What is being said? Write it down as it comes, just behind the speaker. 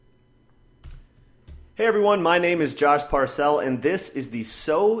Hey everyone, my name is Josh Parcell, and this is the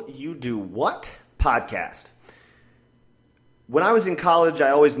So You Do What podcast. When I was in college,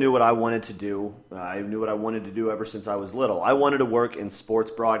 I always knew what I wanted to do. I knew what I wanted to do ever since I was little. I wanted to work in sports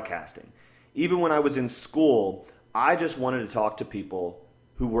broadcasting. Even when I was in school, I just wanted to talk to people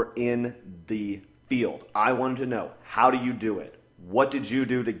who were in the field. I wanted to know, how do you do it? What did you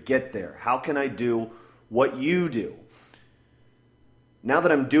do to get there? How can I do what you do? Now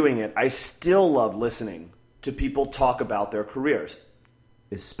that I'm doing it, I still love listening to people talk about their careers,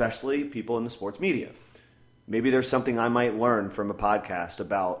 especially people in the sports media. Maybe there's something I might learn from a podcast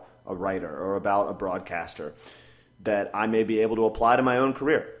about a writer or about a broadcaster that I may be able to apply to my own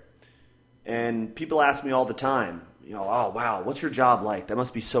career. And people ask me all the time, oh, wow, what's your job like? That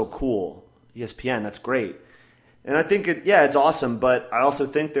must be so cool. ESPN, that's great. And I think, it's awesome, but I also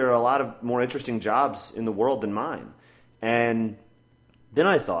think there are a lot of more interesting jobs in the world than mine. And then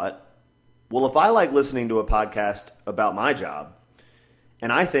I thought, well, if I like listening to a podcast about my job,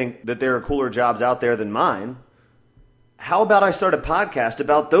 and I think that there are cooler jobs out there than mine, how about I start a podcast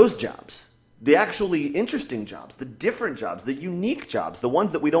about those jobs? The actually interesting jobs, the different jobs, the unique jobs, the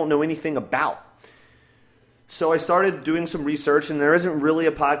ones that we don't know anything about. So I started doing some research, and there isn't really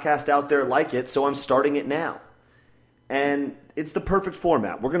a podcast out there like it, so I'm starting it now. And it's the perfect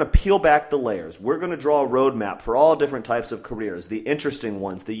format. We're going to peel back the layers. We're going to draw a roadmap for all different types of careers, the interesting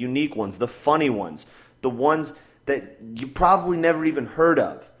ones, the unique ones, the funny ones, the ones that you probably never even heard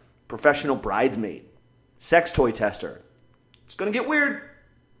of. Professional bridesmaid, sex toy tester. It's going to get weird.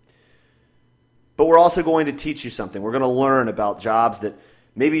 But we're also going to teach you something. We're going to learn about jobs that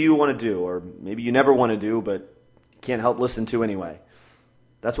maybe you want to do or maybe you never want to do but can't help listen to anyway.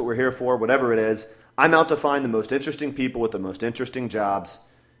 That's what we're here for, whatever it is. I'm out to find the most interesting people with the most interesting jobs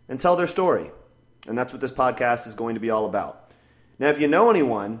and tell their story. And that's what this podcast is going to be all about. Now, if you know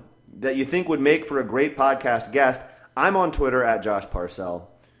anyone that you think would make for a great podcast guest, I'm on Twitter at Josh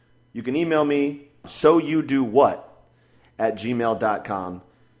Parcell. You can email me, soyoudowhat@gmail.com.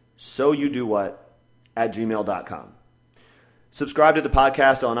 soyoudowhat@gmail.com. Subscribe to the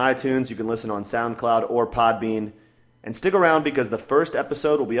podcast on iTunes. You can listen on SoundCloud or Podbean. And stick around because the first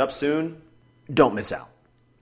episode will be up soon. Don't miss out.